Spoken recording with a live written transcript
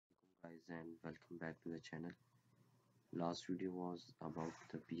and welcome back to the channel. Last video was about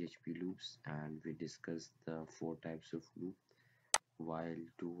the PHP loops and we discussed the four types of loop: while,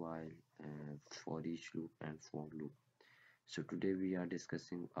 do while, for each loop and for loop. So today we are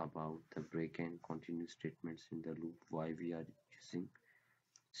discussing about the break and continue statements in the loop, why we are using.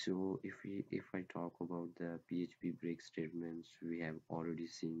 So if I talk about the PHP break statements, we have already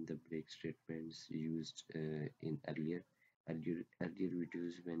seen the break statements used in earlier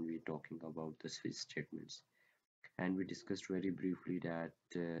videos when we talking about the switch statements, and we discussed very briefly that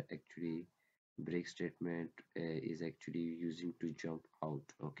actually break statement is actually using to jump out,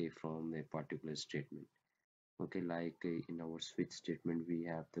 okay, from a particular statement. Okay, like in our switch statement we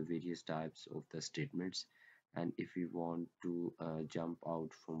have the various types of the statements, and if we want to jump out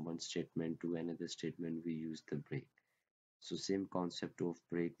from one statement to another statement we use the break. So same concept of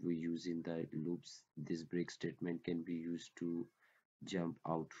break we use in the loops. This break statement can be used to jump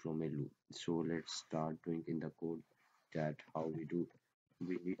out from a loop. So let's start doing in the code that how we do.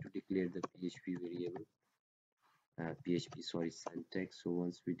 We need to declare the PHP variable, PHP syntax. So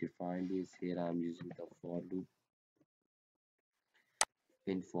once we define this, here I am using the for loop.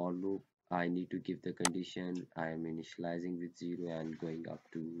 In for loop I need to give the condition. I am initializing with 0 and going up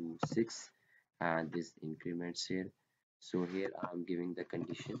to 6, and this increments here. So here I'm giving the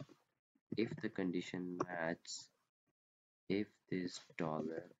condition. If the condition matches, if this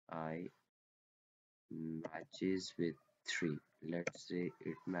 $I matches with 3, let's say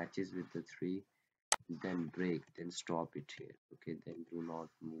it matches with the 3, then break, then stop it here. Okay, then do not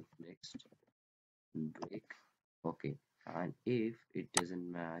move next, break. Okay, and if it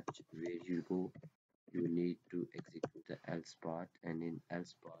doesn't match, where you go, you need to execute the else part, and in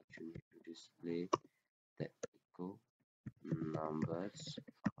else part you need to display the echo numbers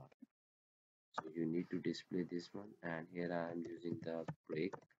are. So you need to display this one, and here I am using the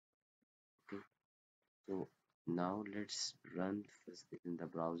break. Okay, so now let's run first in the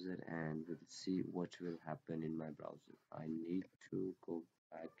browser and we'll see what will happen in my browser. I need to go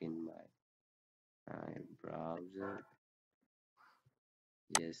back in my browser.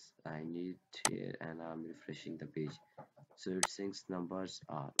 Yes, I need here, and I'm refreshing the page. So it thinks numbers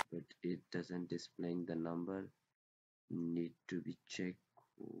are, but it doesn't displaying the number. Need to be checked.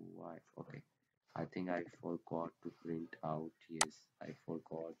 Why? Okay, I think I forgot to print out. Yes, I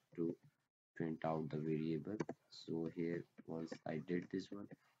forgot to print out the variable. So here once I did this one,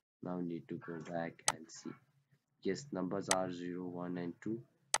 now need to go back and see. Yes, numbers are 0, 1 and 2.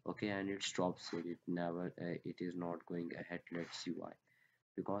 Okay, and it stops here. It never it is not going ahead. Let's see why.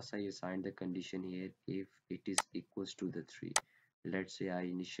 Because I assigned the condition here if it is equals to the 3. Let's say I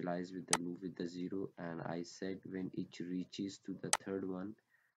initialize with the loop with the 0, and I said when it reaches to the third one,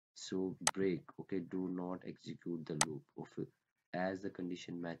 so break. Okay, do not execute the loop of it. As the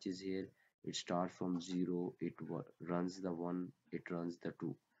condition matches here, it starts from 0, it runs the 1, it runs the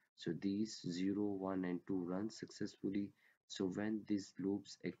 2. So these 0, 1 and 2 run successfully. So when these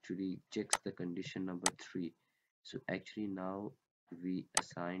loops actually checks the condition number 3, so actually now we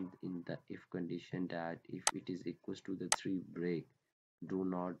assigned in the if condition that if it is equals to the 3, break, do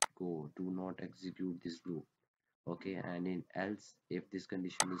not go, do not execute this loop. Okay, and in else if this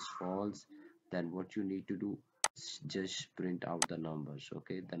condition is false, then what you need to do, just print out the numbers.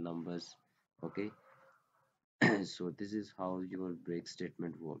 Okay, the numbers. Okay, so this is how your break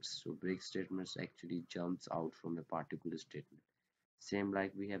statement works. So break statements actually jumps out from a particular statement, same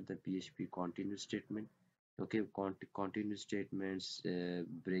like we have the PHP continue statement. Okay, continue statements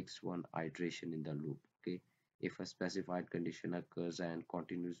breaks one iteration in the loop. Okay, if a specified condition occurs and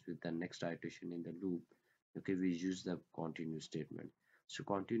continues with the next iteration in the loop, okay, we use the continue statement. So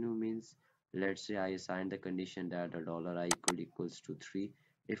continue means, let's say I assign the condition that the $I equals to 3.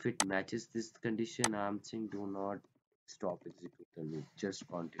 If it matches this condition, I'm saying do not stop execute the loop, just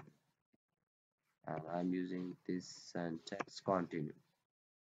continue, and I'm using this syntax continue.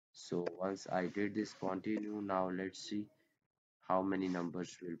 So once I did this continue, now let's see how many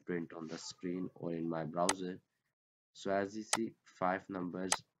numbers will print on the screen or in my browser. So as you see, 5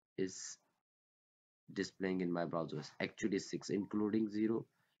 numbers is displaying in my browser, actually 6 including 0.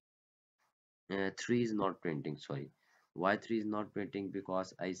 3 is not printing, sorry. Why 3 is not printing?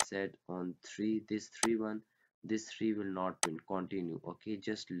 Because I said on 3, this 3 1, this 3 will not print, continue. Okay,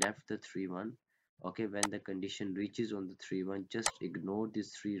 just left the 3 1. Okay, when the condition reaches on the 3 1, just ignore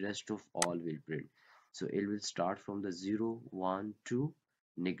this 3, rest of all will print. So it will start from the 0 1 2,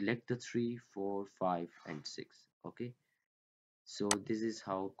 neglect the 3 4 5 and 6. Okay, so this is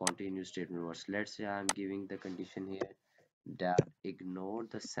how continue statement works. Let's say I am giving the condition here that ignore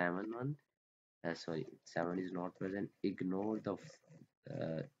the 7 1. Sorry, 7 is not present, ignore the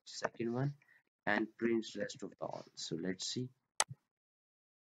second one, and prints rest of the all. So let's see,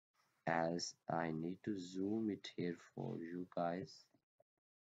 as I need to zoom it here for you guys.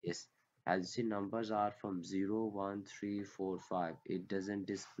 Yes, as you see, numbers are from 0, 1, 3, 4, 5. It doesn't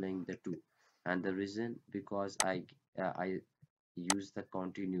displaying the 2. And the reason, because I use the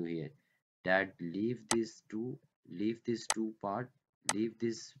continue here. That leave this two part, leave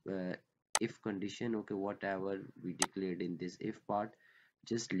this if condition, okay, whatever we declared in this if part,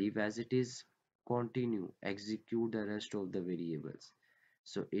 just leave as it is, continue, execute the rest of the variables.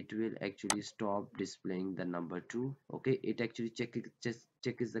 So it will actually stop displaying the number 2. Okay, it actually just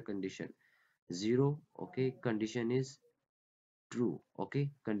check is the condition 0. Okay, condition is true.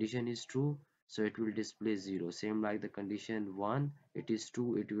 Okay, condition is true, so it will display 0. Same like the condition 1, it is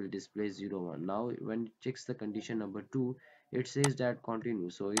true, it will display 0 1. Now when it checks the condition number 2, it says that continue,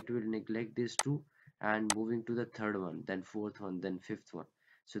 so it will neglect this 2 and moving to the third one, then fourth one, then fifth one.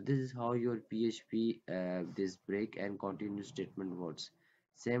 So this is how your PHP this break and continue statement works.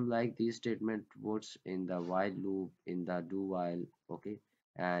 Same like these statement works in the while loop, in the do while, okay,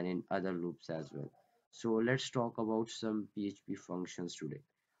 and in other loops as well. So let's talk about some PHP functions today.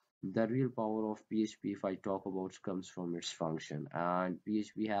 The real power of PHP, if I talk about, comes from its function. And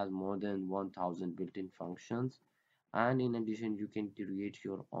PHP has more than 1000 built-in functions. And in addition, you can create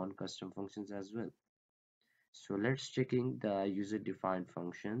your own custom functions as well. So let's checking the user-defined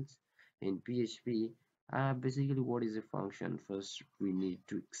functions in PHP. Basically, what is a function? First, we need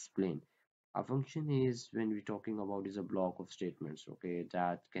to explain. A function is, when we're talking about, is a block of statements, okay,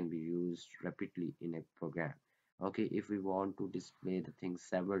 that can be used rapidly in a program. Okay, if we want to display the things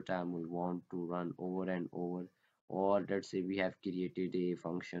several times, we want to run over and over, or let's say we have created a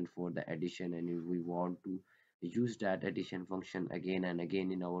function for the addition and we want to use that addition function again and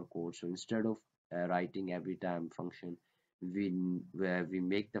again in our code. So instead of writing every time function, where we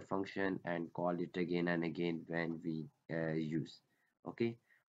make the function and call it again and again when we use. Okay,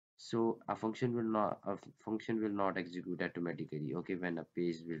 so a function will not execute automatically. Okay, when a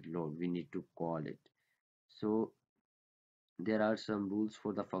page will load, we need to call it. So there are some rules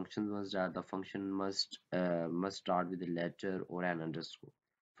for the function. Was that the function must start with a letter or an underscore.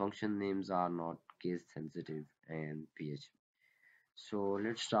 Function names are not case sensitive and PHP. So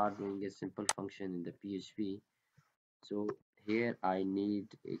let's start doing a simple function in the PHP. So here I need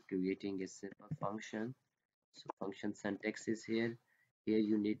creating a simple function. So function syntax is here. Here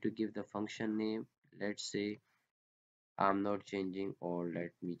you need to give the function name. Let's say I'm not changing, or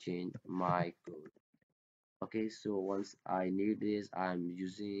let me change my code. Okay, so once I need this, I'm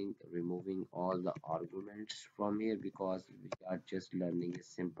using removing all the arguments from here because we are just learning a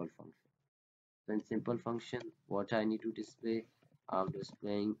simple function. So in simple function, what I need to display, I'm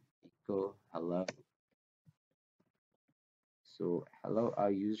displaying echo hello. So hello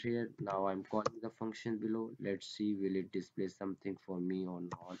are used here. Now I'm calling the function below. Let's see, will it display something for me or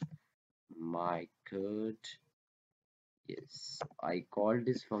not? My code. Yes, I called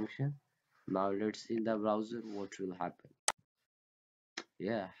this function. Now let's see in the browser what will happen.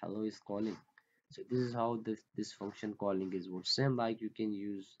 Yeah, hello is calling. So this is how this function calling is works. Same like you can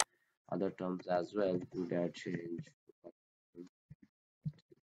use other terms as well to that change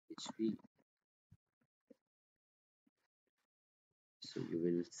HP. So you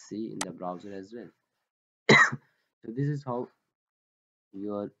will see in the browser as well. So this is how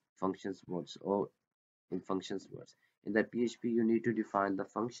your functions works, or in functions words. In the PHP, you need to define the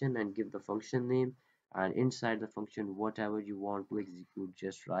function and give the function name, and inside the function, whatever you want to execute,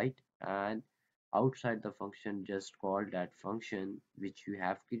 just write, and outside the function, just call that function which you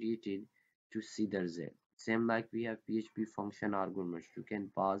have created to see the result. Same like we have PHP function arguments. You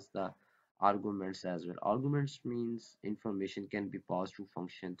can pass the arguments as well. Arguments means information can be passed to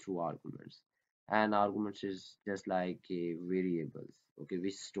function through arguments, and arguments is just like variables, okay,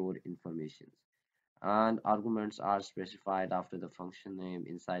 which store information, and arguments are specified after the function name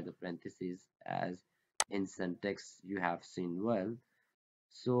inside the parentheses, as in syntax you have seen well.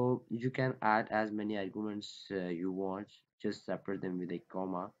 So you can add as many arguments you want, just separate them with a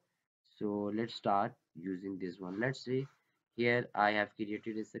comma. So let's start using this one. Let's say here I have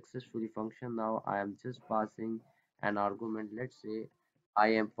created a successfully function. Now I am just passing an argument. Let's say I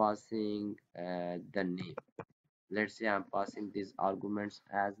am passing the name. Let's say I'm passing these arguments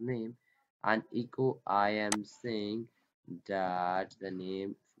as name, and echo I am saying that the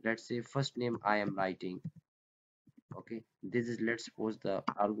name, let's say first name I am writing. Okay, this is, let's suppose the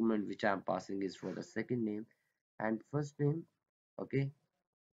argument which I'm passing is for the second name and first name. Okay,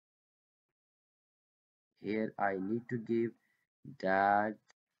 here I need to give that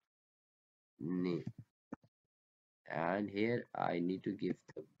name, and here I need to give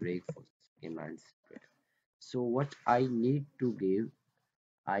the break for second line separate. So what I need to give,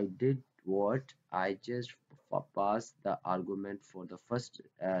 I did what I just passed the argument for the first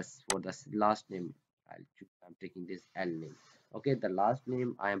for the last name. I'm taking this L name. Okay, the last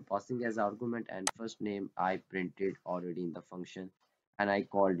name I am passing as argument, and first name I printed already in the function, and I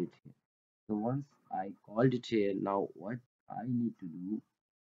called it here. So once I called it here, now what I need to do,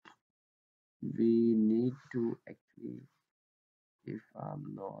 we need to actually, if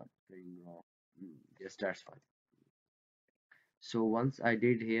I'm not doing wrong, yes, that's fine. So once I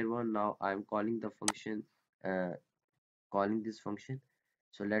did here one, now I'm calling the function, uh, calling this function.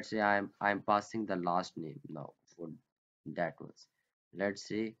 So let's say I'm passing the last name now for that ones. Let's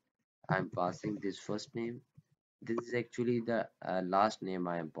say I'm passing this first name. This is actually the last name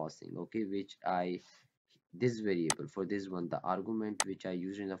I am passing, okay, which I this variable for this one, the argument which I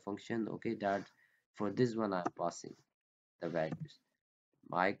use in the function, okay, that for this one I'm passing the values.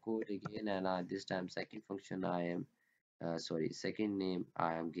 My code again, and this time second function I am sorry, second name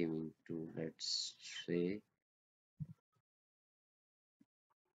I am giving to, let's say,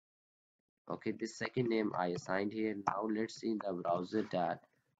 okay, this second name I assigned here. Now let's see in the browser that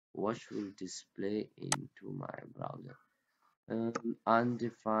what will display into my browser.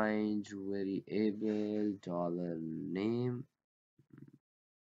 Undefined variable dollar name.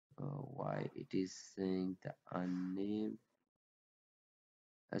 Why it is saying the unnamed?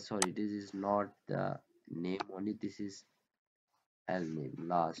 Sorry, this is not the name only. This is L name,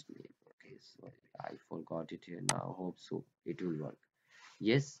 last name. Okay, sorry, I forgot it here now. Hope so it will work.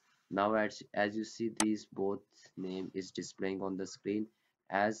 Yes, now as you see, these both name is displaying on the screen.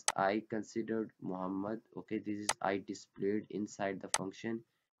 As I considered Muhammad, okay, this is I displayed inside the function,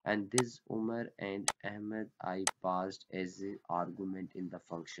 and this Umar and Ahmed I passed as a argument in the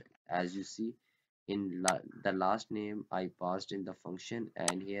function. As you see, in the last name I passed in the function,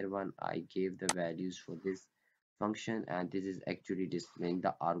 and here one I gave the values for this function, and this is actually displaying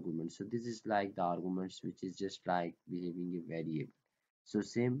the argument. So this is like the arguments which is just like behaving a variable. So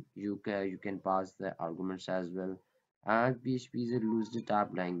same, you can pass the arguments as well. And PHP is a loosely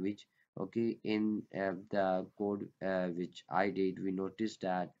typed language. Okay, in the code which I did, we noticed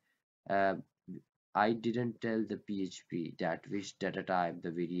that uh, I didn't tell the PHP that which data type the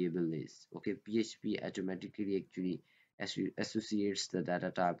variable is. Okay, PHP automatically actually associates the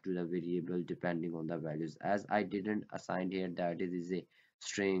data type to the variable depending on the values. As I didn't assign here that it is a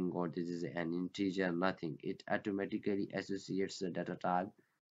string or this is an integer, nothing. It automatically associates the data type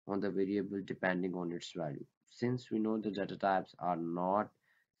on the variable depending on its value. Since we know the data types are not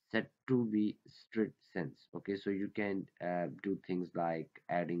set to be strict sense, okay, so you can do things like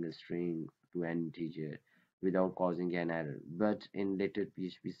adding a string to an integer without causing an error. But in later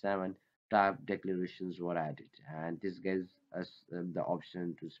PHP 7, type declarations were added, and this gives us the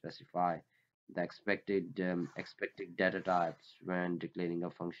option to specify the expected data types when declaring a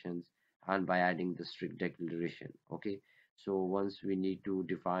functions, and by adding the strict declaration. Okay, so once we need to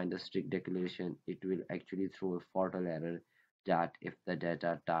define the strict declaration, it will actually throw a fatal error that if the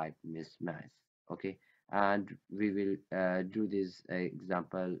data type mismatch. Okay, and we will do this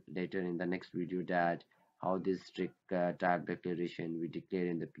example later in the next video, that how this strict type declaration we declare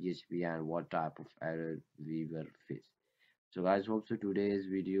in the PHP and what type of error we will face. So guys, hope so today's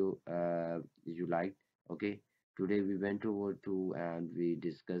video you liked. Okay, today we went over to and we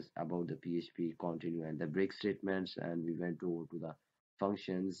discussed about the PHP continue and the break statements, and we went over to the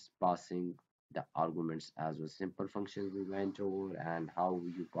functions passing the arguments as well. Simple functions we went over, and how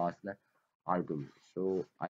you pass the argument. So I